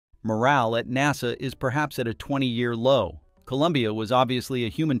Morale at NASA is perhaps at a 20-year low. Columbia was obviously a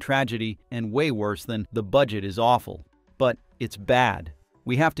human tragedy and way worse than the budget is awful. But it's bad.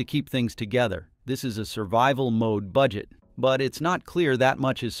 We have to keep things together. This is a survival mode budget, but it's not clear that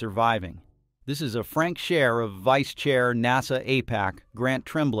much is surviving. This is a frank share of Vice-Chair Nasa Apac, Grant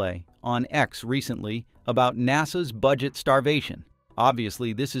Tremblay, on X recently about NASA's budget starvation.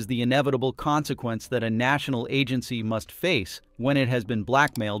 Obviously, this is the inevitable consequence that a national agency must face when it has been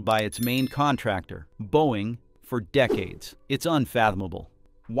blackmailed by its main contractor, Boeing, for decades. It's unfathomable.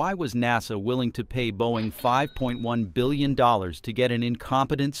 Why was NASA willing to pay Boeing $5.1 billion to get an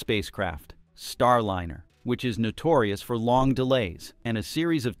incompetent spacecraft, Starliner, which is notorious for long delays and a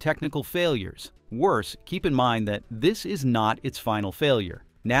series of technical failures? Worse, keep in mind that this is not its final failure.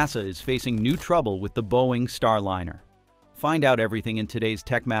 NASA is facing new trouble with the Boeing Starliner. Find out everything in today's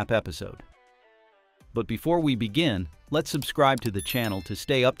TechMap episode. But before we begin, let's subscribe to the channel to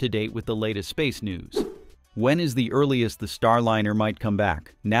stay up to date with the latest space news. When is the earliest the Starliner might come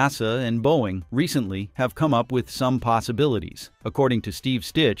back? NASA and Boeing recently have come up with some possibilities. According to Steve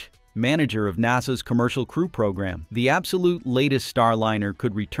Stitch, manager of NASA's Commercial Crew Program, the absolute latest Starliner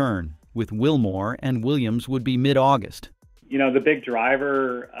could return, with Wilmore and Williams would be mid-August. You know, the big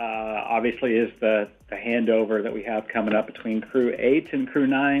driver obviously is the handover that we have coming up between Crew 8 and Crew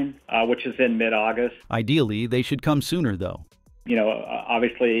 9, which is in mid-August. Ideally, they should come sooner, though. You know,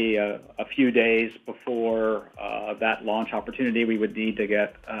 obviously a few days before that launch opportunity, we would need to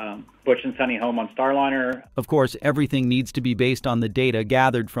get Butch and Sunny home on Starliner. Of course, everything needs to be based on the data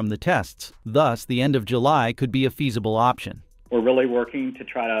gathered from the tests. Thus, the end of July could be a feasible option. We're really working to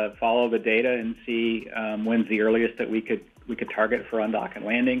try to follow the data and see when's the earliest that we could target for undock and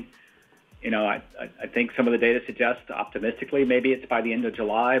landing. You know, I think some of the data suggests optimistically maybe it's by the end of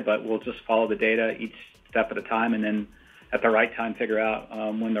July, but we'll just follow the data each step at a time and then at the right time figure out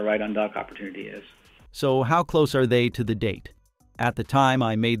when the right undock opportunity is. So how close are they to the date? At the time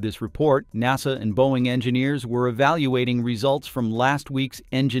I made this report, NASA and Boeing engineers were evaluating results from last week's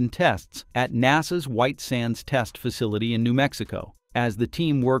engine tests at NASA's White Sands Test Facility in New Mexico, as the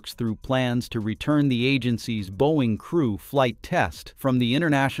team works through plans to return the agency's Boeing Crew flight test from the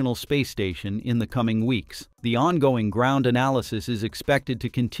International Space Station in the coming weeks. The ongoing ground analysis is expected to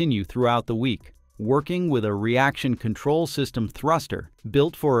continue throughout the week. Working with a reaction control system thruster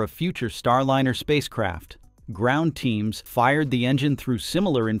built for a future Starliner spacecraft, ground teams fired the engine through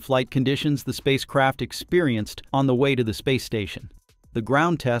similar in-flight conditions the spacecraft experienced on the way to the space station. The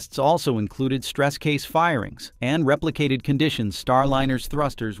ground tests also included stress case firings and replicated conditions Starliner's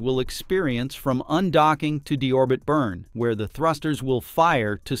thrusters will experience from undocking to deorbit burn, where the thrusters will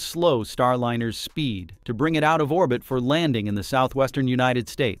fire to slow Starliner's speed to bring it out of orbit for landing in the southwestern United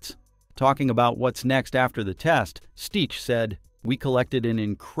States. Talking about what's next after the test, Stitch said, "We collected an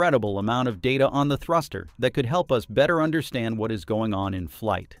incredible amount of data on the thruster that could help us better understand what is going on in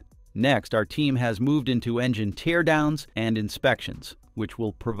flight. Next, our team has moved into engine teardowns and inspections, which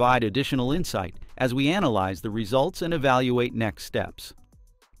will provide additional insight as we analyze the results and evaluate next steps."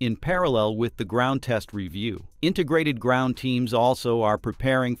 In parallel with the ground test review, integrated ground teams also are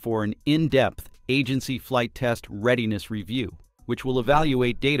preparing for an in-depth agency flight test readiness review, which will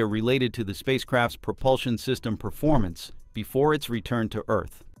evaluate data related to the spacecraft's propulsion system performance before its return to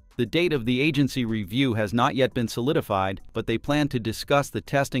Earth. The date of the agency review has not yet been solidified, but they plan to discuss the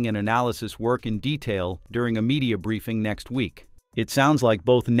testing and analysis work in detail during a media briefing next week. It sounds like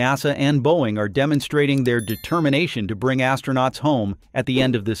both NASA and Boeing are demonstrating their determination to bring astronauts home at the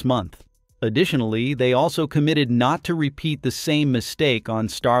end of this month. Additionally, they also committed not to repeat the same mistake on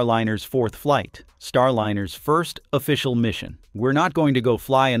Starliner's fourth flight, Starliner's first official mission. "We're not going to go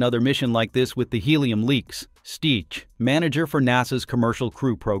fly another mission like this with the helium leaks," Stitch, manager for NASA's Commercial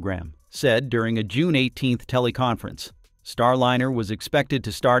Crew Program, said during a June 18th teleconference. Starliner was expected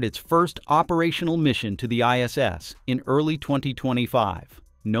to start its first operational mission to the ISS in early 2025.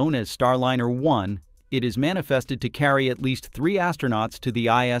 Known as Starliner 1, it is manifested to carry at least 3 astronauts to the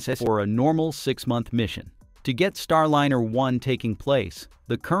ISS for a normal 6-month mission. To get Starliner 1 taking place,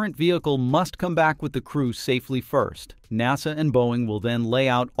 the current vehicle must come back with the crew safely first. NASA and Boeing will then lay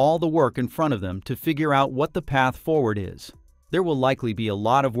out all the work in front of them to figure out what the path forward is. There will likely be a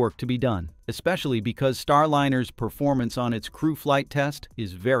lot of work to be done, especially because Starliner's performance on its crew flight test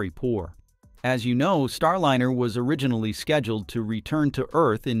is very poor. As you know, Starliner was originally scheduled to return to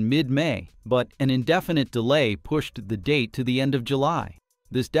Earth in mid-May, but an indefinite delay pushed the date to the end of July.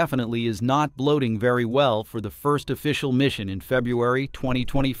 This definitely is not boding very well for the first official mission in February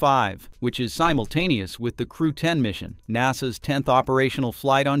 2025, which is simultaneous with the Crew 10 mission, NASA's 10th operational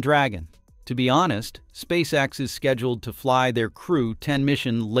flight on Dragon. To be honest, SpaceX is scheduled to fly their Crew 10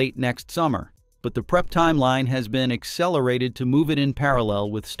 mission late next summer, but the prep timeline has been accelerated to move it in parallel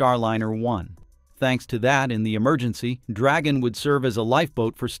with Starliner 1. Thanks to that, in the emergency, Dragon would serve as a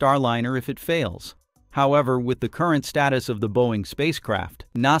lifeboat for Starliner if it fails. However, with the current status of the Boeing spacecraft,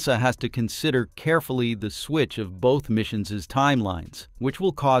 NASA has to consider carefully the switch of both missions' timelines, which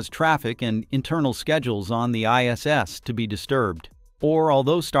will cause traffic and internal schedules on the ISS to be disturbed. Or,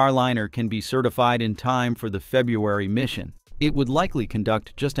 although Starliner can be certified in time for the February mission, it would likely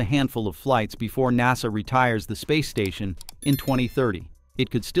conduct just a handful of flights before NASA retires the space station in 2030. It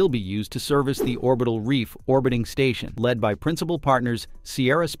could still be used to service the Orbital Reef orbiting station, led by principal partners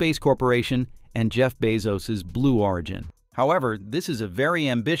Sierra Space Corporation and Jeff Bezos' Blue Origin. However, this is a very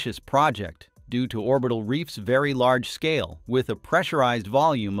ambitious project due to Orbital Reef's very large scale, with a pressurized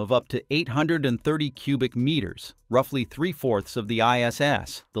volume of up to 830 cubic meters, roughly 3/4 of the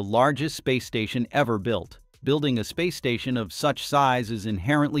ISS, the largest space station ever built. Building a space station of such size is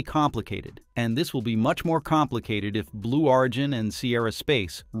inherently complicated, and this will be much more complicated if Blue Origin and Sierra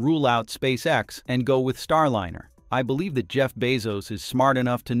Space rule out SpaceX and go with Starliner. I believe that Jeff Bezos is smart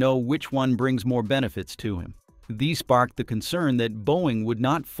enough to know which one brings more benefits to him. These sparked the concern that Boeing would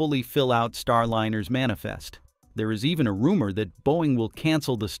not fully fill out Starliner's manifest. There is even a rumor that Boeing will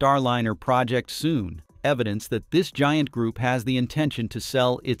cancel the Starliner project soon, evidence that this giant group has the intention to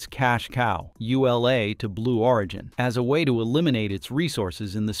sell its cash cow, ULA, to Blue Origin, as a way to eliminate its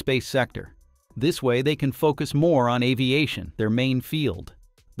resources in the space sector. This way they can focus more on aviation, their main field.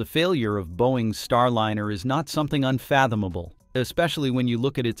 The failure of Boeing's Starliner is not something unfathomable, especially when you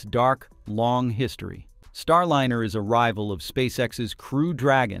look at its dark, long history. Starliner is a rival of SpaceX's Crew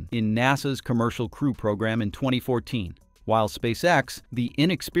Dragon in NASA's Commercial Crew program in 2014. While SpaceX, the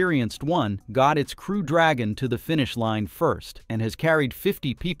inexperienced one, got its Crew Dragon to the finish line first and has carried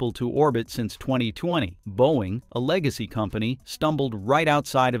 50 people to orbit since 2020, Boeing, a legacy company, stumbled right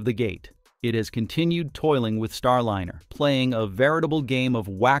outside of the gate. It has continued toiling with Starliner, playing a veritable game of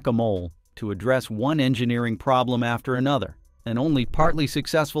whack-a-mole to address one engineering problem after another. An only partly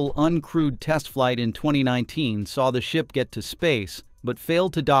successful uncrewed test flight in 2019 saw the ship get to space, but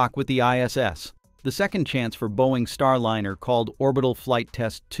failed to dock with the ISS. The second chance for Boeing Starliner, called Orbital Flight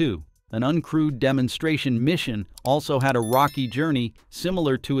Test 2, an uncrewed demonstration mission, also had a rocky journey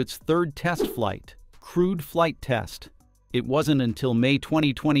similar to its third test flight, Crewed Flight Test. It wasn't until May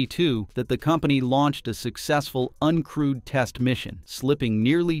 2022 that the company launched a successful uncrewed test mission, slipping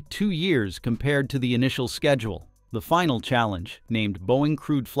nearly 2 years compared to the initial schedule. The final challenge, named Boeing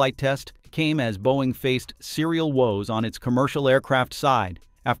Crewed Flight Test, came as Boeing faced serial woes on its commercial aircraft side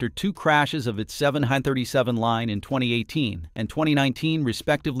after 2 crashes of its 737 line in 2018 and 2019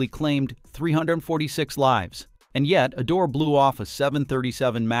 respectively claimed 346 lives. And yet, a door blew off a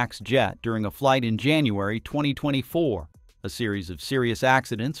 737 MAX jet during a flight in January 2024. A series of serious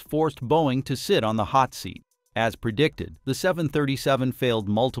accidents forced Boeing to sit on the hot seat. As predicted, the 737 failed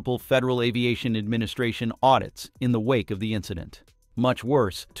multiple Federal Aviation Administration audits in the wake of the incident. Much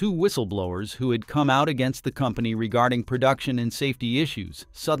worse, 2 whistleblowers who had come out against the company regarding production and safety issues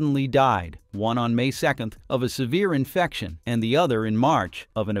suddenly died, one on May 2nd of a severe infection and the other in March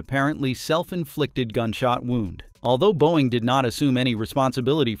of an apparently self-inflicted gunshot wound. Although Boeing did not assume any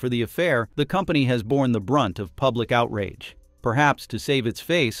responsibility for the affair, the company has borne the brunt of public outrage. Perhaps to save its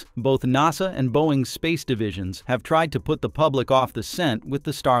face, both NASA and Boeing's space divisions have tried to put the public off the scent with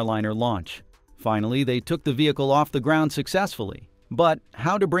the Starliner launch. Finally, they took the vehicle off the ground successfully. But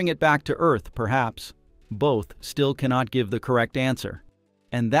how to bring it back to Earth, perhaps? Both still cannot give the correct answer.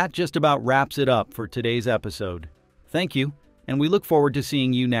 And that just about wraps it up for today's episode. Thank you, and we look forward to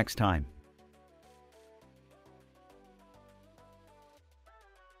seeing you next time.